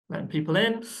Letting people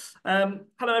in.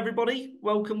 Hello, everybody.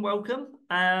 Welcome, welcome.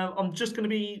 I'm just going to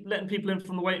be letting people in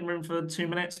from the waiting room for 2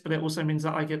 minutes, but it also means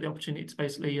that I get the opportunity to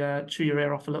basically chew your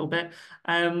ear off a little bit.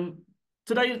 Welcome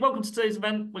to today's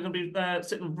event. We're going to be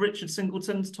sitting with Richard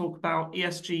Singleton to talk about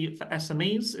ESG for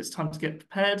SMEs. It's time to get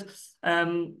prepared.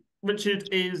 Richard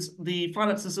is the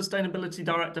Finance and Sustainability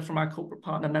Director from our corporate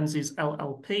partner, Menzies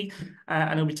LLP,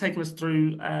 and he'll be taking us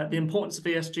through the importance of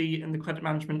ESG in the credit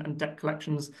management and debt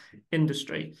collections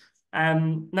industry.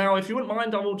 Now, if you wouldn't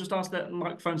mind, I will just ask that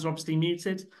microphones are obviously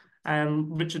muted.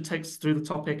 Richard takes us through the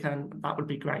topic, and that would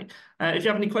be great. If you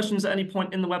have any questions at any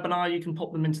point in the webinar, you can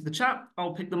pop them into the chat.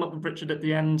 I'll pick them up with Richard at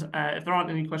the end. If there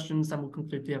aren't any questions, then we'll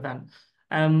conclude the event.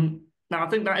 Now, I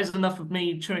think that is enough of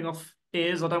me chewing off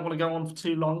ears. I don't want to go on for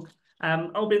too long.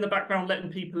 I'll be in the background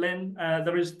letting people in.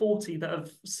 There is 40 that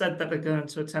have said that they're going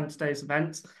to attend today's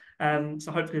event. So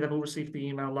hopefully they've all received the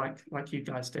email like you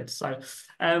guys did. So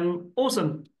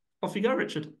awesome. Off you go,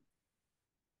 Richard.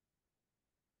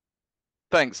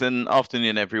 Thanks, and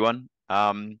afternoon, everyone.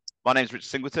 My name is Richard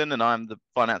Singleton, and I'm the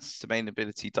Finance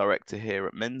Sustainability Director here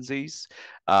at Menzies.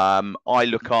 I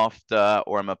look after,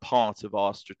 or I'm a part of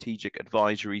our strategic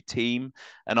advisory team,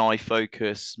 and I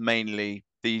focus mainly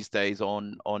these days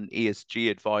on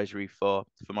ESG advisory for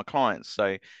my clients.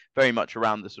 So very much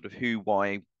around the sort of who,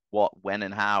 why, what, when,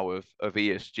 and how of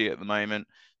ESG at the moment.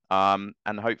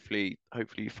 And hopefully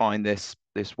you find this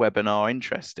webinar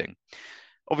interesting.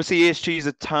 Obviously, ESG is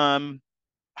a term.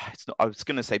 It's not, I was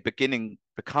going to say becoming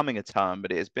a term,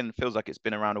 but feels like it's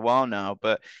been around a while now,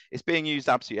 but it's being used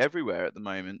absolutely everywhere at the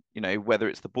moment, whether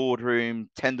it's the boardroom,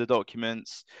 tender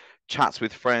documents, chats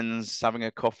with friends, having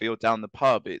a coffee or down the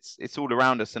pub. It's all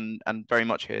around us and very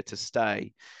much here to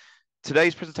stay.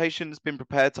 Today's presentation has been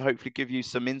prepared to hopefully give you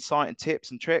some insight and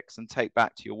tips and tricks and take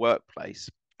back to your workplace,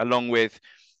 along with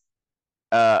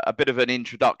a bit of an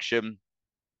introduction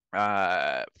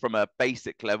from a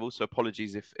basic level. So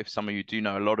apologies if some of you do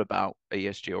know a lot about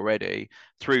ESG already,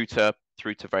 through to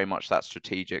very much that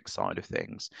strategic side of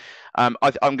things. I'm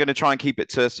going to try and keep it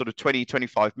to sort of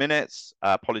 20-25 minutes.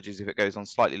 Apologies if it goes on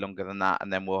slightly longer than that,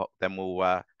 and then we'll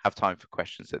have time for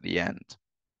questions at the end.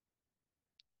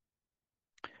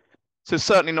 So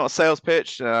certainly not a sales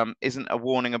pitch, isn't a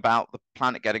warning about the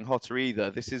planet getting hotter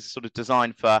either. This is sort of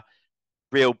designed for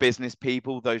real business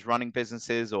people, those running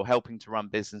businesses or helping to run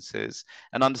businesses,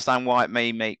 and understand why it may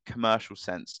make commercial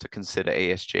sense to consider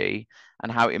ESG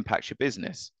and how it impacts your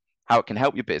business, how it can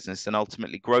help your business and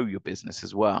ultimately grow your business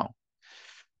as well.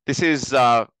 This is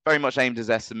very much aimed as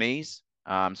SMEs.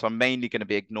 So I'm mainly going to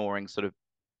be ignoring sort of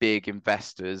big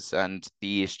investors and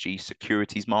the ESG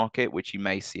securities market, which you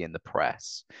may see in the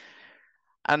press.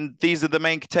 And these are the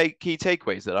main key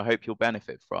takeaways that I hope you'll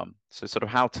benefit from. So sort of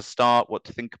how to start, what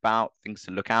to think about, things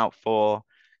to look out for,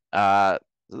 a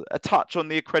touch on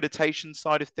the accreditation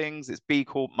side of things. It's B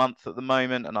Corp month at the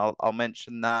moment, and I'll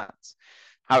mention that.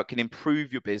 How it can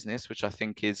improve your business, which I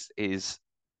think is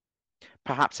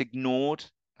perhaps ignored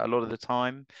a lot of the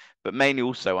time, but mainly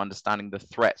also understanding the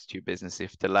threats to your business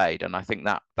if delayed. And I think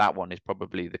that one is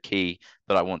probably the key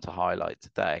that I want to highlight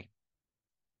today.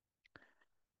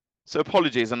 So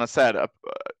apologies, and I said,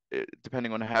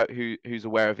 depending on who's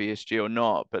aware of ESG or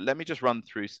not, but let me just run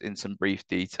through in some brief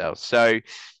details. So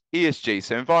ESG,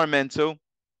 so environmental,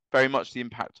 very much the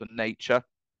impact on nature.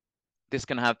 This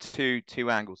can have two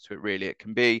angles to it, really. It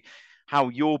can be how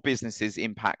your business is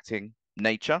impacting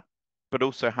nature, but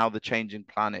also how the changing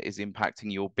planet is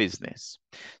impacting your business.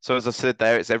 So as I said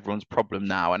there, it's everyone's problem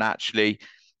now, and actually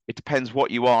it depends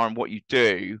what you are and what you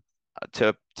do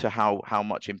to how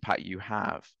much impact you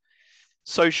have.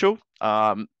 Social,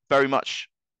 very much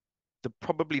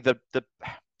depends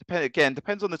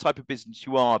on the type of business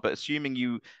you are, but assuming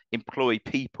you employ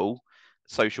people,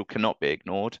 social cannot be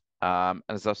ignored.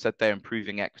 As I've said, they're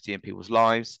improving equity in people's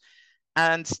lives,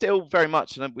 and still very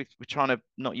much, and we're trying to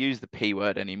not use the P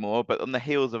word anymore, but on the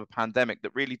heels of a pandemic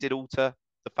that really did alter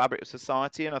the fabric of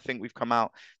society, and I think we've come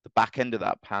out the back end of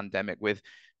that pandemic with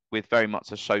very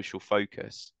much a social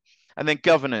focus. And then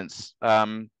governance.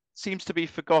 Seems to be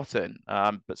forgotten,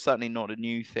 but certainly not a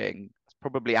new thing. It's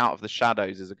probably out of the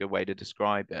shadows is a good way to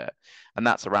describe it. And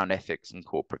that's around ethics and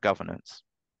corporate governance.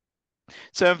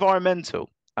 So environmental.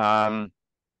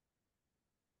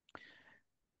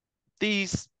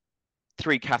 These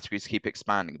three categories keep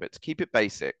expanding, but to keep it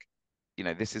basic,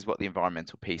 this is what the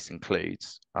environmental piece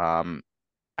includes. And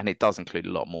it does include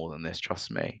a lot more than this,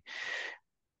 trust me.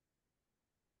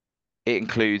 It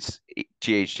includes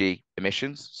GHG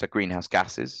emissions, so greenhouse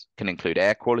gases, can include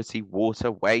air quality,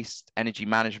 water, waste, energy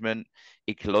management,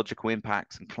 ecological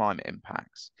impacts, and climate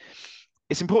impacts.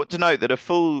 It's important to note that a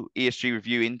full ESG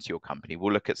review into your company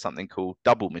will look at something called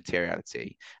double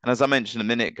materiality. And as I mentioned a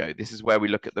minute ago, this is where we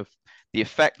look at the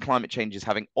effect climate change is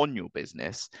having on your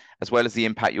business, as well as the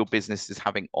impact your business is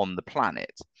having on the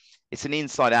planet. It's an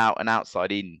inside out and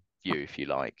outside in view, if you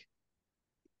like.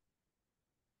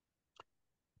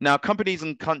 Now, companies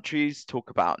and countries talk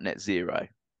about net zero,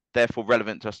 therefore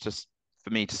relevant just for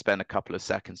me to spend a couple of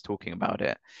seconds talking about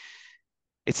it.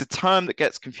 It's a term that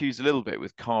gets confused a little bit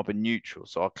with carbon neutral,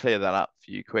 so I'll clear that up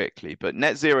for you quickly. But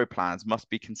net zero plans must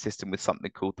be consistent with something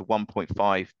called the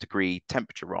 1.5-degree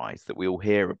temperature rise that we all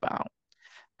hear about,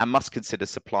 and must consider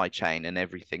supply chain and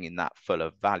everything in that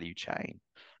fuller value chain.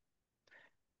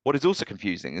 What is also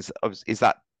confusing is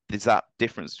that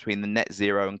difference between the net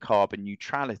zero and carbon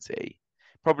neutrality.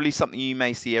 Probably something you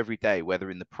may see every day,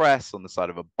 whether in the press, on the side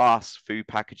of a bus, food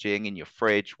packaging, in your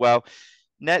fridge. Well,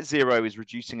 net zero is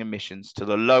reducing emissions to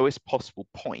the lowest possible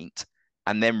point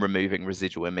and then removing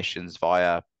residual emissions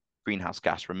via greenhouse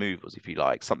gas removals, if you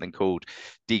like, something called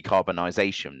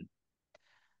decarbonisation.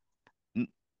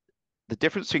 The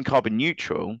difference between carbon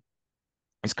neutral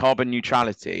is carbon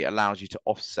neutrality allows you to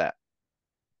offset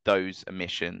those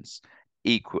emissions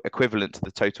equivalent to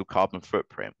the total carbon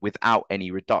footprint without any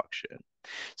reduction.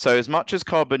 So as much as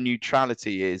carbon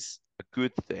neutrality is a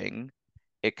good thing,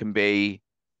 it can be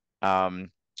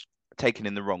taken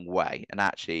in the wrong way, and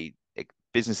actually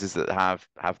businesses that have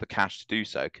the cash to do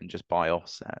so can just buy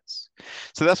offsets.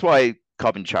 So that's why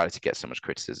carbon neutrality gets so much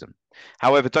criticism.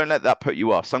 However, don't let that put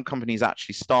you off. Some companies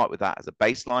actually start with that as a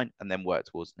baseline and then work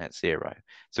towards net zero.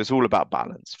 So it's all about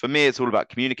balance. For me, it's all about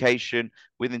communication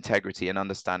with integrity and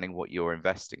understanding what you're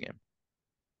investing in.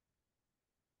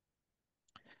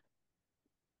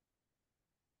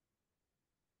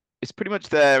 It's pretty much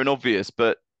there and obvious,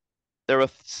 but there are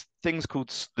things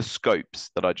called the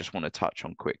scopes that I just want to touch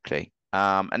on quickly.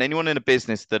 And anyone in a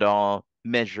business that are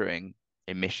measuring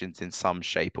emissions in some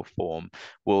shape or form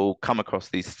will come across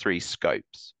these three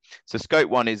scopes. So scope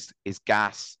one is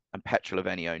gas and petrol of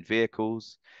any owned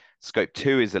vehicles. Scope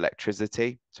two is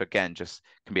electricity. So again, just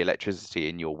can be electricity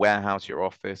in your warehouse, your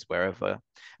office, wherever.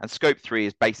 And scope three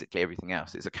is basically everything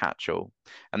else. It's a catch-all.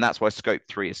 And that's why scope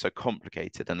three is so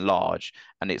complicated and large.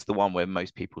 And it's the one where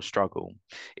most people struggle.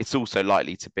 It's also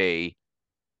likely to be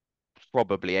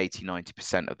probably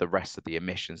 80–90% of the rest of the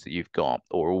emissions that you've got,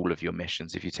 or all of your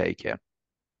emissions if you take it.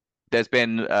 There's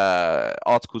been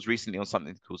articles recently on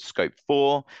something called Scope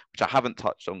 4, which I haven't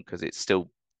touched on because it's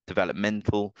still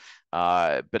developmental.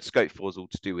 But Scope 4 is all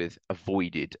to do with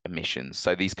avoided emissions.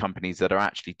 So these companies that are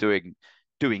actually doing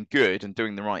good and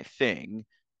doing the right thing,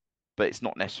 but it's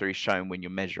not necessarily shown when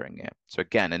you're measuring it. So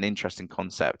again, an interesting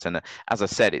concept. And as I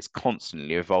said, it's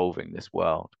constantly evolving, this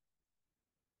world.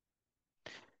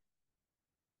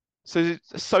 So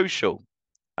social.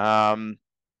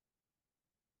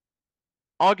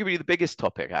 Arguably the biggest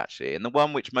topic, actually, and the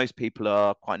one which most people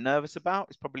are quite nervous about.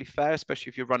 Is probably fair, especially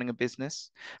if you're running a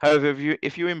business. However,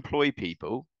 if you employ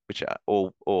people, which are,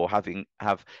 or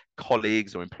have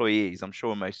colleagues or employees, I'm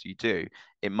sure most of you do,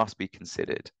 it must be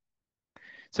considered.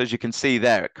 So as you can see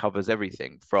there, it covers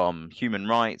everything from human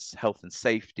rights, health and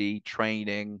safety,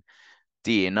 training,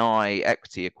 D&I,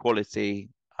 equity, equality.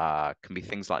 Can be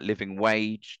things like living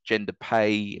wage, gender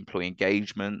pay, employee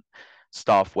engagement,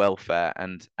 staff welfare,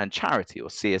 and charity, or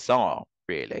CSR,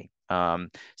 really.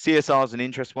 CSR is an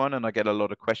interesting one, and I get a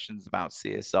lot of questions about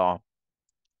CSR.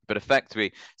 But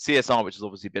effectively, CSR, which has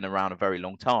obviously been around a very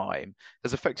long time,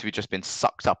 has effectively just been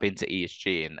sucked up into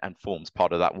ESG and forms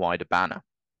part of that wider banner.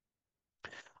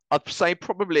 I'd say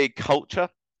probably culture,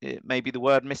 it may be the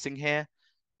word missing here,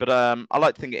 but I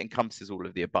like to think it encompasses all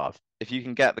of the above. If you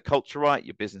can get the culture right,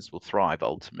 your business will thrive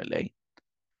ultimately.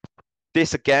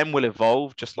 This again will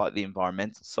evolve just like the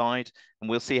environmental side, and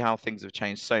we'll see how things have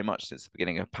changed so much since the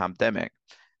beginning of the pandemic.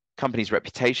 Companies'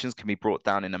 reputations can be brought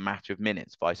down in a matter of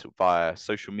minutes via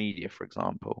social media, for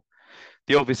example.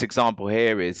 The obvious example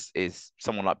here is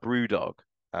someone like Brewdog.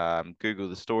 Google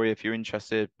the story if you're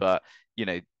interested, but you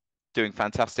know, doing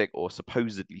fantastic or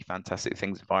supposedly fantastic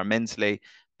things environmentally,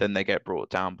 then they get brought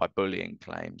down by bullying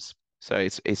claims. So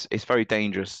it's very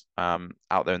dangerous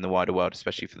out there in the wider world,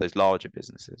 especially for those larger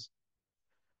businesses.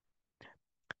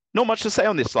 Not much to say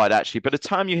on this slide, actually, but a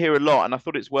term you hear a lot, and I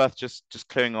thought it's worth just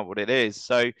clearing up what it is.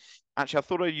 So, actually, I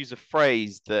thought I'd use a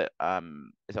phrase that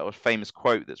is a famous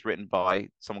quote that's written by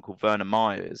someone called Werner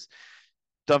Myers.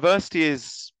 Diversity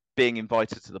is being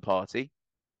invited to the party,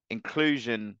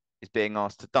 inclusion is being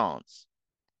asked to dance,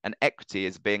 and equity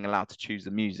is being allowed to choose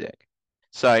the music.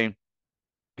 So,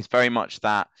 it's very much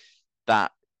that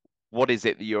what is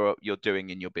it that you're doing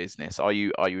in your business? Are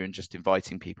you just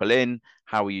inviting people in?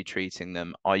 How are you treating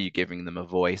them? Are you giving them a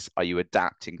voice? Are you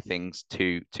adapting things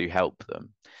to help them?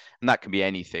 And that can be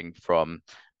anything from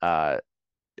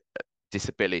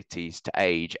disabilities to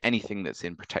age, anything that's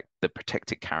in the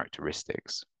protected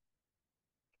characteristics.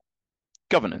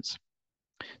 Governance.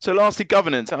 So lastly,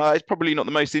 governance. It's probably not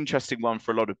the most interesting one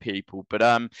for a lot of people,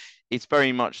 but it's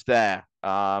very much there.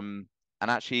 And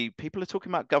actually, people are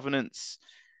talking about governance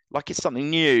like it's something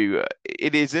new.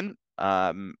 It isn't.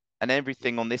 And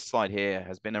everything on this slide here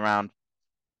has been around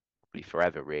probably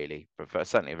forever, really, for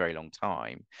certainly a very long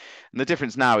time. And the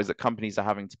difference now is that companies are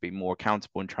having to be more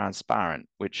accountable and transparent,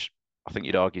 which I think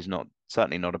you'd argue is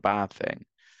certainly not a bad thing.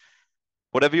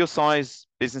 Whatever your size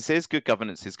business is, good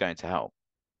governance is going to help.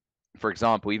 For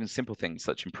example, even simple things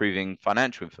such improving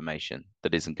financial information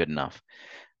that isn't good enough,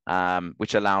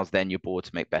 which allows then your board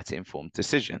to make better informed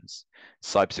decisions.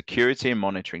 Cybersecurity and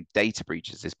monitoring data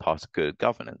breaches is part of good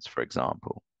governance, for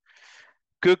example.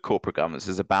 Good corporate governance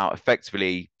is about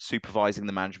effectively supervising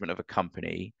the management of a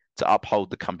company to uphold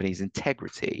the company's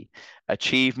integrity,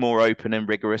 achieve more open and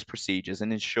rigorous procedures,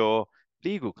 and ensure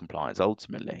legal compliance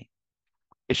ultimately.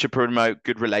 It should promote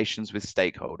good relations with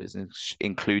stakeholders,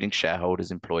 including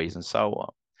shareholders, employees, and so on.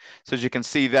 So as you can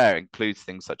see there, it includes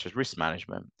things such as risk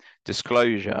management,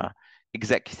 disclosure,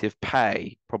 executive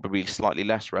pay, probably slightly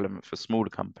less relevant for smaller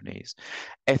companies,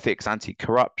 ethics,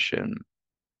 anti-corruption,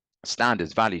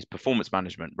 standards, values, performance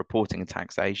management, reporting, and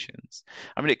taxations.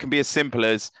 I mean, it can be as simple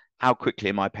as how quickly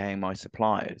am I paying my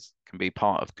suppliers? It can be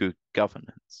part of good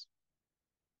governance.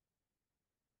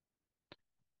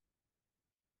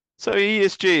 So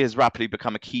ESG has rapidly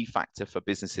become a key factor for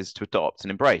businesses to adopt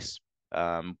and embrace.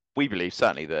 We believe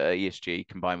certainly that ESG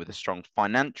combined with a strong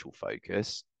financial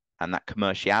focus and that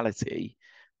commerciality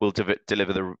will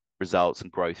deliver the results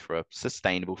and growth for a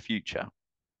sustainable future.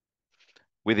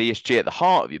 With ESG at the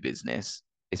heart of your business,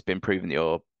 it's been proven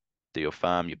that your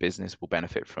firm, your business will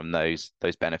benefit from those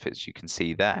benefits you can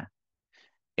see there.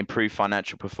 Improve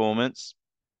financial performance.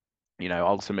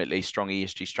 Ultimately, strong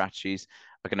ESG strategies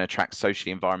are going to attract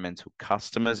socially environmental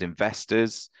customers,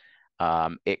 investors.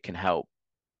 It can help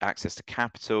access to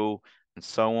capital and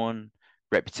so on.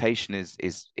 Reputation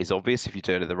is obvious if you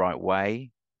do it the right way.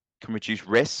 Can reduce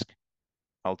risk.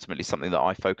 Ultimately, something that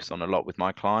I focus on a lot with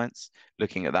my clients,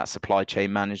 looking at that supply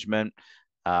chain management,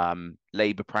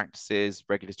 labor practices,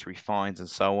 regulatory fines, and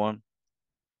so on.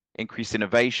 Increased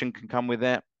innovation can come with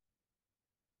it.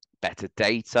 Better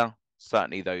data,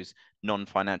 certainly those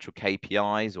non-financial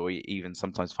KPIs or even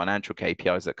sometimes financial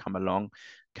KPIs that come along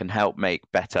can help make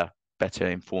better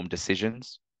informed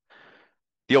decisions.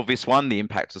 The obvious one, the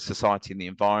impact of society and the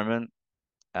environment.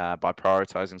 By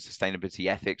prioritizing sustainability,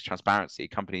 ethics, transparency,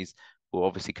 companies will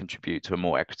obviously contribute to a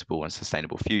more equitable and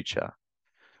sustainable future.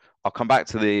 I'll come back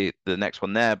to the next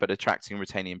one there, but attracting and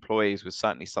retaining employees was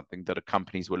certainly something that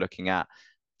companies were looking at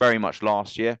very much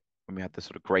last year when we had the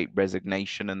sort of great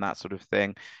resignation and that sort of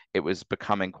thing. It was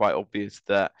becoming quite obvious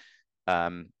that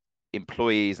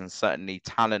employees and certainly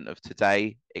talent of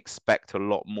today expect a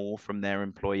lot more from their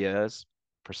employers,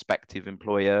 prospective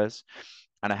employers,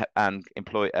 and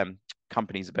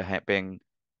companies are being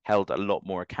held a lot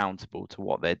more accountable to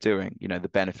what they're doing, the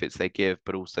benefits they give,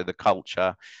 but also the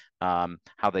culture,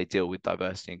 how they deal with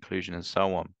diversity, inclusion, and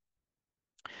so on.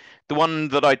 The one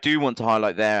that I do want to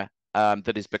highlight there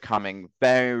that is becoming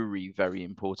very, very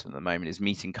important at the moment is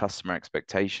meeting customer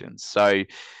expectations. So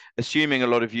assuming a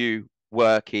lot of you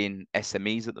work in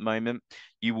SMEs at the moment,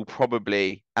 you will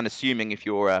probably, and assuming if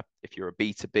you're a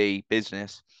B2B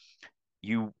business,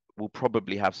 you will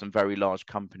probably have some very large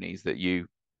companies that you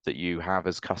have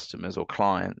as customers or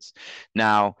clients.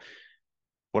 Now,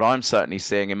 what I'm certainly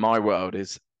seeing in my world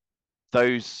is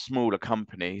those smaller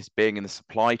companies being in the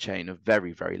supply chain of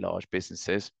very, very large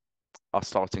businesses are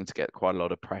starting to get quite a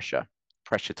lot of pressure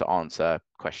to answer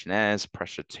questionnaires,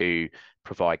 pressure to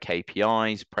provide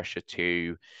KPIs, pressure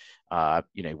to,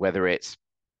 whether it's,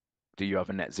 do you have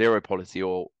a net zero policy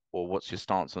or what's your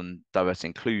stance on diversity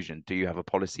inclusion? Do you have a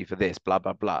policy for this? Blah,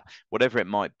 blah, blah. Whatever it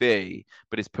might be,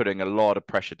 but it's putting a lot of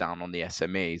pressure down on the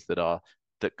SMEs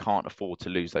that can't afford to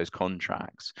lose those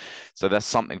contracts. So that's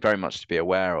something very much to be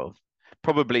aware of.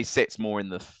 Probably sits more in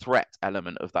the threat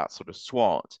element of that sort of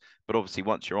SWOT, but obviously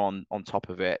once you're on top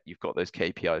of it, you've got those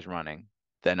KPIs running,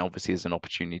 then obviously there's an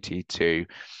opportunity to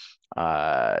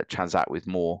transact with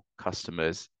more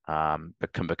customers,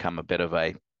 but can become a bit of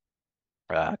a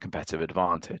competitive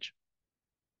advantage.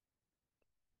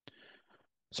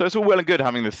 So it's all well and good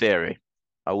having the theory,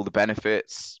 all the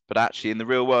benefits, but actually in the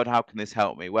real world, how can this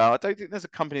help me? Well, I don't think there's a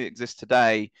company that exists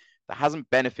today that hasn't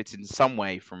benefited in some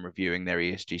way from reviewing their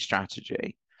ESG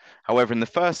strategy. However, in the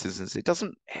first instance, it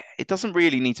doesn't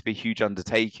really need to be a huge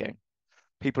undertaking.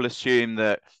 People assume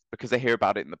that because they hear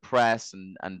about it in the press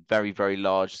and very, very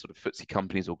large sort of FTSE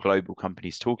companies or global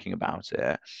companies talking about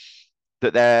it,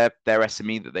 that their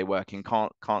SME that they work in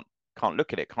can't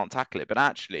look at it, can't tackle it. But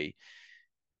actually,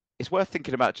 it's worth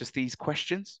thinking about just these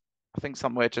questions. I think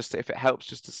somewhere just if it helps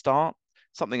just to start,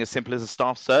 something as simple as a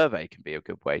staff survey can be a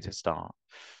good way to start.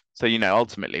 So,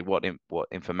 ultimately, what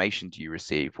information do you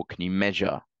receive? What can you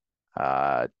measure?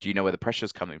 Do you know where the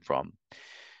pressure's coming from?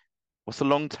 What's the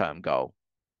long-term goal?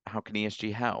 How can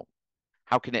ESG help?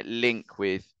 How can it link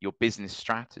with your business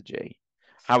strategy?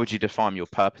 How would you define your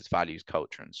purpose, values,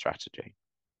 culture, and strategy?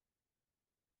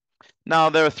 Now,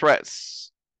 there are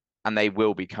threats and they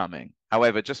will be coming.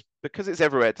 However, just because it's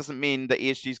everywhere, it doesn't mean that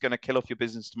ESG is going to kill off your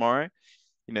business tomorrow.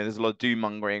 There's a lot of doom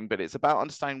mongering, but it's about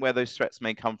understanding where those threats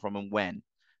may come from and when.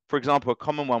 For example, a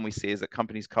common one we see is that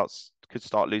companies could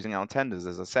start losing out on tenders,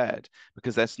 as I said,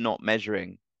 because they're not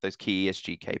measuring those key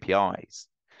ESG KPIs.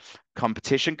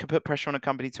 Competition could put pressure on a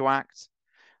company to act.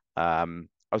 I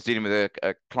was dealing with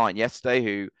a client yesterday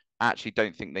who actually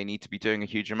don't think they need to be doing a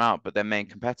huge amount, but their main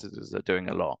competitors are doing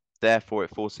a lot. Therefore,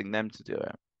 it forcing them to do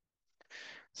it.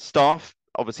 Staff,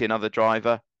 obviously another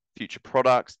driver, future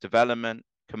products, development,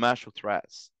 commercial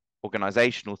threats,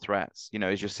 organizational threats.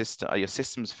 Is are your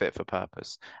systems fit for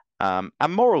purpose? And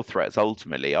moral threats,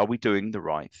 ultimately, are we doing the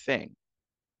right thing?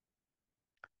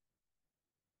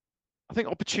 I think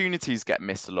opportunities get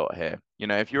missed a lot here.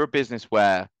 If you're a business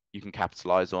where you can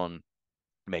capitalize on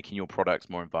making your products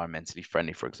more environmentally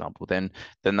friendly, for example, then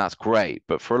that's great.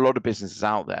 But for a lot of businesses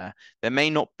out there may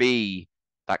not be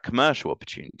that commercial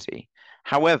opportunity.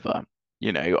 However,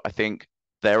 I think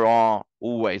there are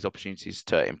always opportunities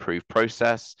to improve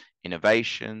process,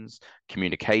 innovations,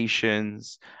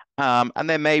 communications, and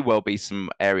there may well be some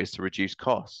areas to reduce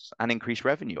costs and increase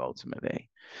revenue ultimately.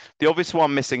 The obvious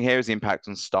one missing here is the impact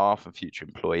on staff and future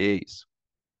employees.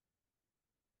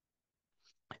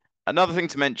 Another thing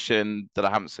to mention that I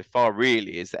haven't so far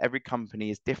really is that every company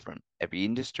is different. Every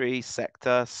industry,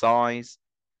 sector, size,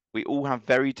 we all have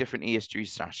very different ESG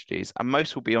strategies, and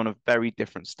most will be on a very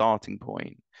different starting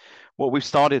point. What we've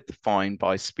started to find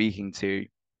by speaking to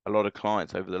a lot of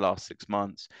clients over the last 6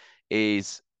 months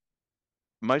is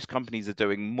most companies are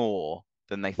doing more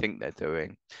than they think they're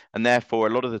doing. And therefore, a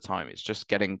lot of the time, it's just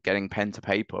getting pen to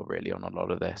paper really on a lot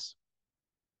of this.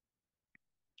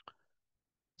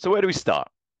 So where do we start?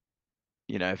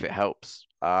 If it helps.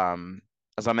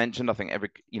 As I mentioned, I think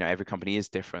every company is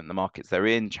different. The markets they're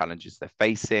in, challenges they're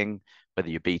facing, whether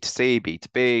you're B2C,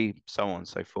 B2B, so on and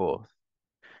so forth.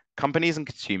 Companies and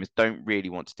consumers don't really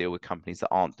want to deal with companies that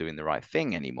aren't doing the right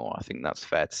thing anymore. I think that's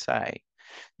fair to say.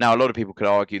 Now, a lot of people could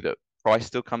argue that price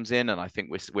still comes in, and I think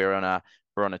we're on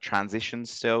a transition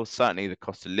still. Certainly, the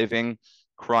cost of living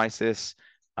crisis,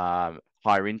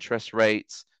 higher interest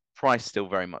rates, price still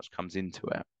very much comes into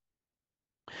it.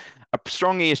 A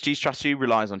strong ESG strategy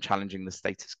relies on challenging the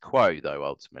status quo, though,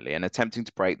 ultimately, and attempting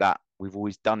to break that we've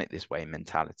always done it this way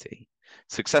mentality.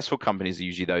 Successful companies are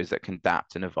usually those that can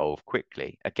adapt and evolve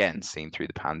quickly, again, seen through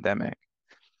the pandemic.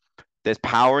 There's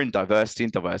power in diversity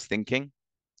and diverse thinking.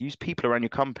 Use people around your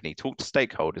company, talk to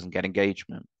stakeholders, and get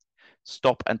engagement.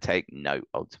 Stop and take note,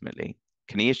 ultimately.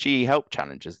 Can ESG help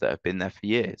challenges that have been there for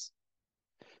years?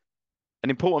 An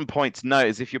important point to note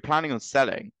is if you're planning on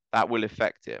selling, that will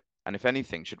affect it, and if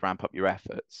anything, should ramp up your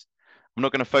efforts. I'm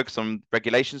not going to focus on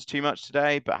regulations too much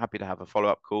today, but happy to have a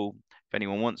follow-up call if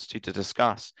anyone wants to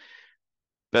discuss.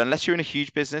 But unless you're in a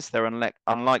huge business, they're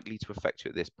unlikely to affect you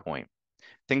at this point.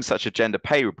 Things such as gender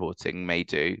pay reporting may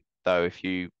do, though, if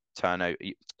you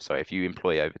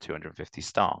employ over 250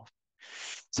 staff.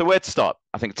 So where to start?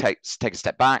 I think take a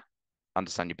step back,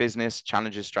 understand your business,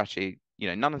 challenges, strategy.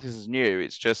 None of this is new.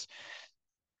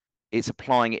 It's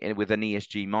applying it with an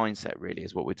ESG mindset, really,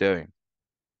 is what we're doing.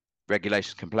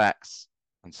 Regulations complex,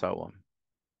 and so on.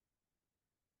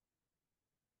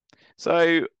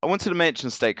 So I wanted to mention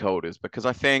stakeholders because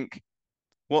I think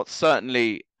what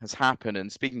certainly has happened,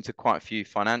 and speaking to quite a few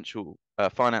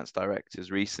finance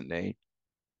directors recently,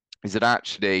 is that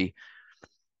actually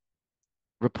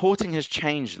reporting has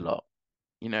changed a lot.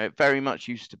 It very much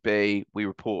used to be we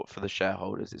report for the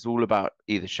shareholders. It's all about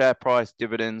either share price,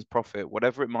 dividends, profit,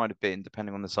 whatever it might have been,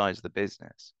 depending on the size of the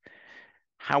business.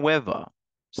 However,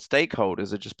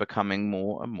 stakeholders are just becoming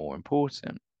more and more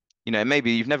important.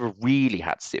 Maybe you've never really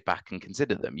had to sit back and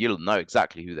consider them. You'll know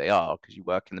exactly who they are because you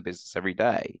work in the business every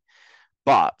day,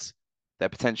 but they're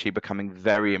potentially becoming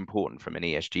very important from an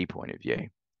ESG point of view.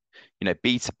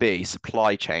 B2B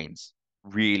supply chains,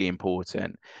 really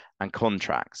important, and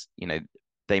contracts,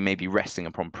 they may be resting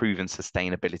upon proven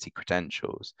sustainability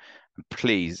credentials. And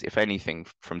please, if anything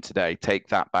from today, take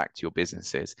that back to your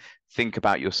businesses. Think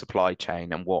about your supply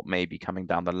chain and what may be coming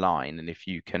down the line, and if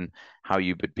you can, how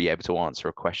you would be able to answer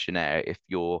a questionnaire if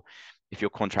your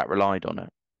contract relied on it.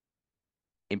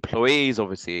 Employees,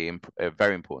 obviously,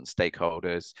 very important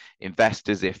stakeholders,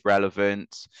 investors, if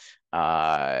relevant,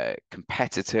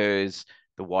 competitors,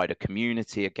 the wider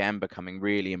community, again, becoming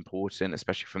really important,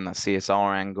 especially from that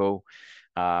CSR angle.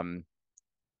 And,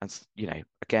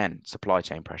 again, supply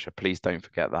chain pressure, please don't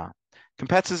forget that.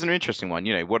 Competitors are an interesting one.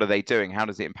 What are they doing? How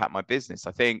does it impact my business?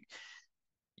 I think,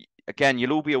 again,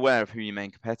 you'll all be aware of who your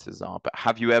main competitors are, but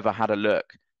have you ever had a look?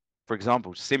 For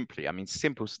example,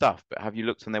 simple stuff, but have you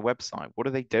looked on their website? What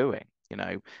are they doing?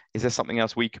 Is there something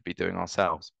else we could be doing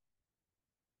ourselves?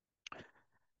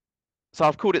 So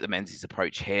I've called it the Menzies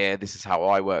approach here. This is how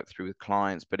I work through with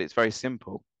clients, but it's very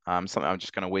simple. Something I'm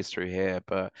just going to whiz through here,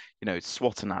 but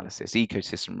SWOT analysis,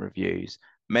 ecosystem reviews,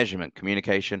 measurement,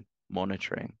 communication,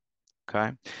 monitoring.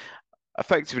 Okay.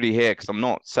 Effectively here, because I'm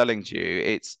not selling to you,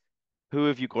 it's who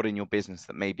have you got in your business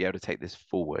that may be able to take this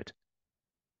forward?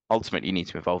 Ultimately, you need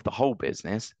to involve the whole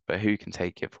business, but who can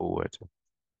take it forward?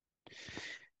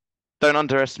 Don't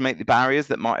underestimate the barriers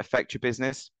that might affect your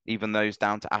business, even those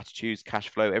down to attitudes, cash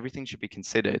flow, everything should be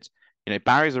considered.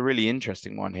 Barriers are a really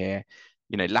interesting one here.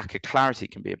 Lack of clarity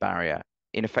can be a barrier,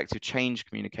 ineffective change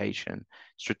communication,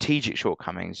 strategic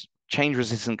shortcomings, change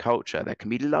resistant culture. There can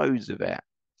be loads of it.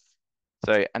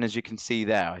 So, and as you can see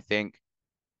there, I think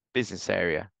business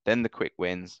area, then the quick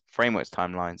wins, frameworks,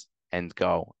 timelines, end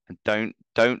goal. And don't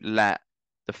let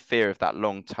the fear of that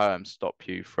long term stop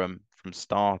you from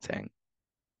starting.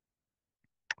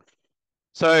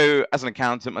 So as an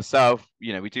accountant myself,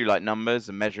 we do like numbers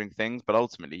and measuring things, but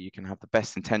ultimately you can have the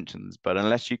best intentions, but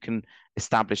unless you can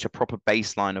establish a proper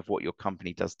baseline of what your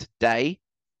company does today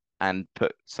and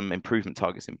put some improvement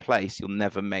targets in place, you'll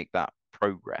never make that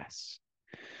progress.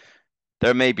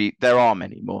 There are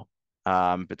many more,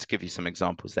 but to give you some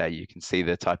examples there, you can see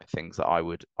the type of things that I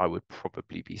would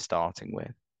probably be starting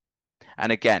with.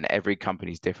 And again, every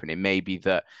company is different. It may be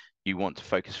that you want to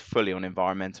focus fully on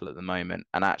environmental at the moment,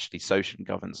 and actually social and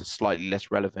governance are slightly less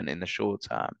relevant in the short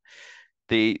term.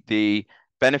 The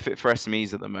benefit for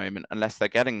SMEs at the moment, unless they're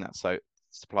getting that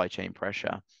supply chain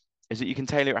pressure, is that you can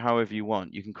tailor it however you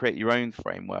want. You can create your own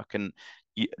framework, and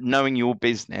knowing your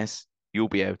business, you'll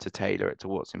be able to tailor it to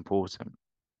what's important.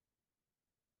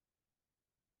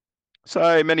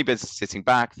 So many businesses sitting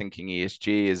back thinking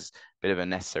ESG is a bit of a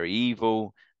necessary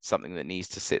evil, something that needs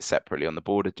to sit separately on the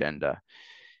board agenda.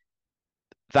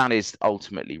 That is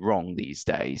ultimately wrong these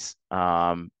days.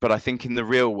 But I think in the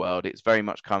real world, it very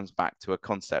much comes back to a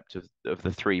concept of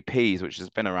the 3 Ps, which has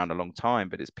been around a long time,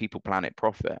 but it's people, planet,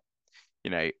 profit.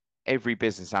 Every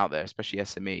business out there, especially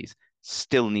SMEs,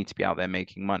 still need to be out there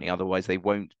making money. Otherwise, they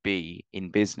won't be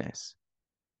in business.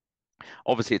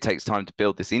 Obviously, it takes time to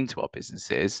build this into our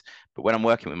businesses, but when I'm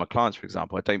working with my clients, for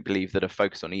example, I don't believe that a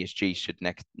focus on ESG should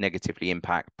negatively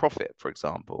impact profit, for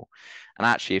example. And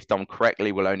actually, if done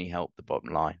correctly, will only help the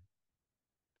bottom line.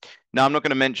 Now, I'm not going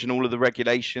to mention all of the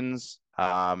regulations,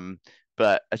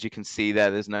 but as you can see there,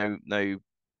 there's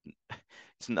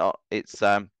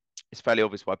it's fairly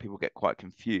obvious why people get quite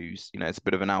confused. It's a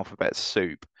bit of an alphabet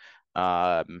soup.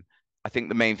 I think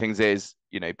the main things is,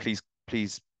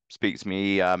 please speak to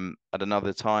me at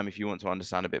another time if you want to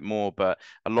understand a bit more, but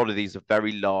a lot of these are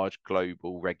very large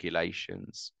global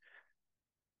regulations.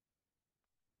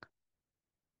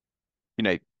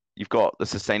 You've got the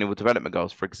Sustainable Development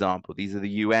Goals, for example. These are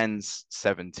the UN's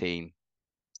 17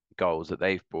 goals that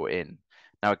they've brought in.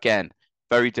 Now, again,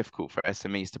 very difficult for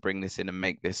SMEs to bring this in and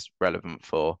make this relevant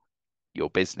for your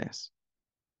business.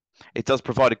 It does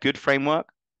provide a good framework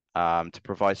to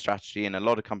provide strategy, and a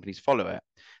lot of companies follow it.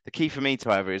 The key for me,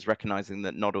 however, is recognizing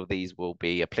that not all of these will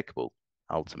be applicable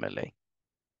ultimately.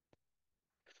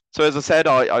 So as I said,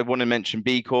 I want to mention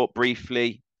B Corp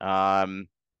briefly. There's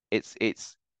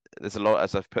a lot,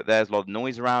 as I've put there, there's a lot of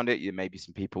noise around it. There may be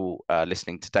some people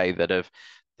listening today that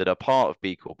are part of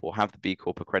B Corp or have the B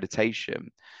Corp accreditation.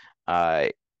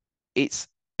 It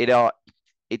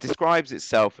describes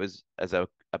itself as a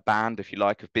band, if you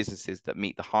like, of businesses that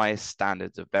meet the highest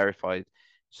standards of verified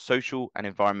social and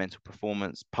environmental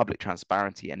performance, public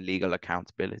transparency, and legal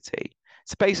accountability.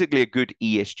 It's basically a good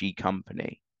ESG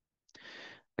company.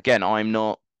 Again, I'm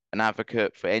not an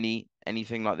advocate for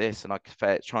anything like this, and I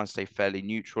try and stay fairly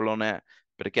neutral on it.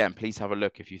 But again, please have a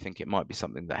look if you think it might be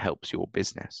something that helps your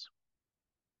business.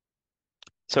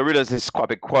 So I realize this is quite a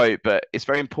big quote, but it's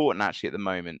very important actually at the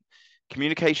moment.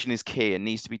 Communication is key and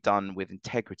needs to be done with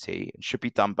integrity and should be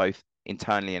done both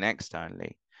internally and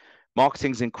externally.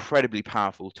 Marketing is an incredibly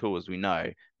powerful tool, as we know,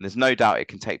 and there's no doubt it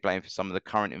can take blame for some of the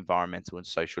current environmental and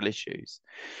social issues.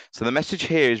 So the message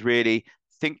here is really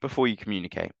think before you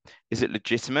communicate. Is it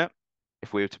legitimate?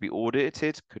 If we were to be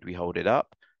audited, could we hold it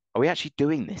up? Are we actually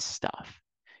doing this stuff?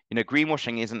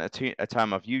 Greenwashing isn't a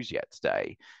term I've used yet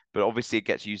today, but obviously it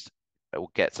gets used or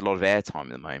gets a lot of airtime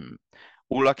at the moment.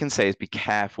 All I can say is be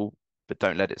careful, but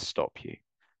don't let it stop you.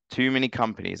 Too many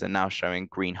companies are now showing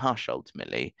green hush,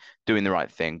 ultimately, doing the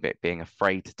right thing, but being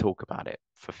afraid to talk about it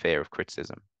for fear of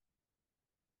criticism.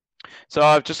 So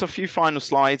I've just a few final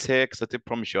slides here because I did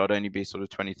promise you I'd only be sort of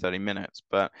 20, 30 minutes.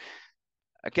 But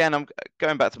again, I'm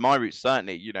going back to my roots,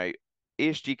 certainly,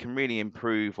 ESG can really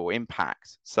improve or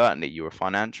impact, certainly, your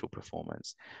financial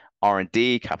performance.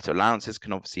 R&D, capital allowances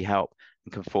can obviously help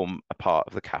and can form a part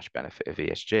of the cash benefit of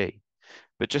ESG.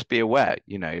 But just be aware,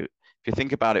 if you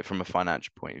think about it from a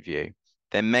financial point of view,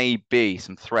 there may be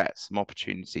some threats, some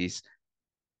opportunities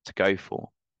to go for.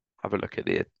 Have a look at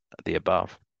the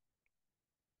above.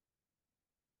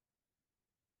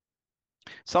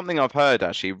 Something I've heard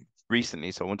actually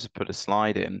recently, so I wanted to put a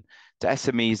slide in. Do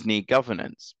SMEs need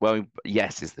governance? Well,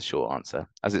 yes is the short answer.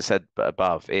 As it said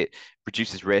above, it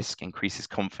reduces risk, increases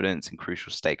confidence in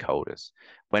crucial stakeholders.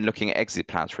 When looking at exit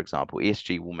plans, for example,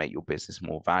 ESG will make your business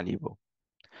more valuable.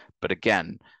 But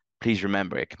again, please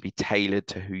remember it can be tailored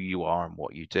to who you are and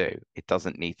what you do. It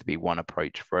doesn't need to be one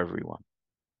approach for everyone.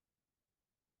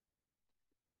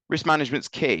 Risk management's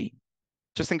key.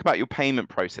 Just think about your payment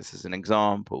process as an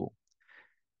example.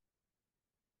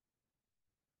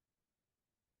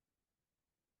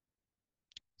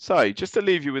 So just to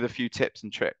leave you with a few tips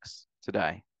and tricks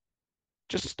today.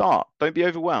 Just start. Don't be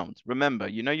overwhelmed. Remember,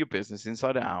 you know your business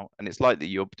inside out, and it's likely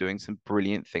you're doing some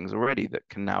brilliant things already that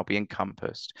can now be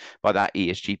encompassed by that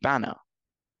ESG banner.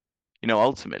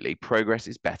 Ultimately, progress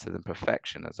is better than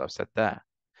perfection, as I've said there.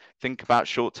 Think about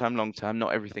short term, long term.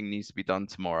 Not everything needs to be done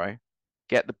tomorrow.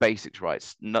 Get the basics right.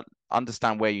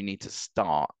 Understand where you need to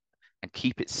start and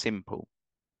keep it simple.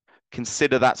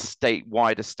 Consider that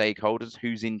wider stakeholders,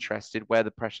 who's interested, where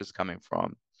the pressure's coming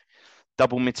from.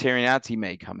 Double materiality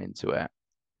may come into it.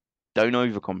 Don't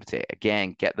overcomplicate.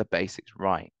 Again, get the basics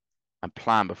right and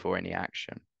plan before any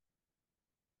action.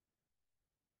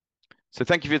 So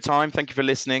thank you for your time. Thank you for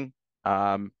listening.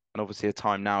 And obviously a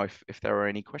time now if there are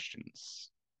any questions.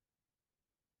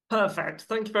 Perfect.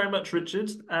 Thank you very much, Richard.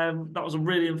 That was a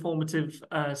really informative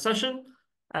session.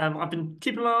 I've been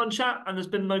keeping an eye on chat and there's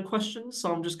been no questions,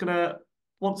 so I'm just going to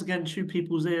once again chew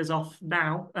people's ears off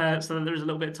now so that there is a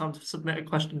little bit of time to submit a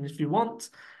question if you want.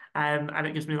 And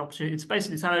it gives me an opportunity to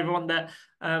basically tell everyone that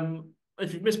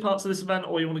if you've missed parts of this event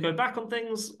or you want to go back on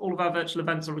things, all of our virtual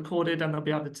events are recorded and they'll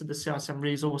be added to the CICM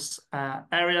resource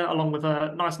area along with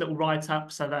a nice little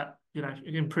write-up so that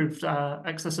improved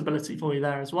accessibility for you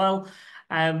there as well.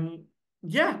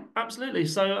 Yeah, absolutely.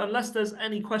 So unless there's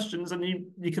any questions, and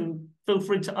you can feel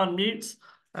free to unmute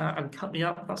and cut me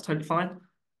up, that's totally fine.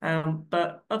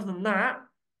 But other than that,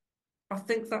 I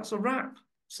think that's a wrap.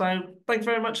 So thanks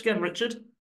very much again, Richard.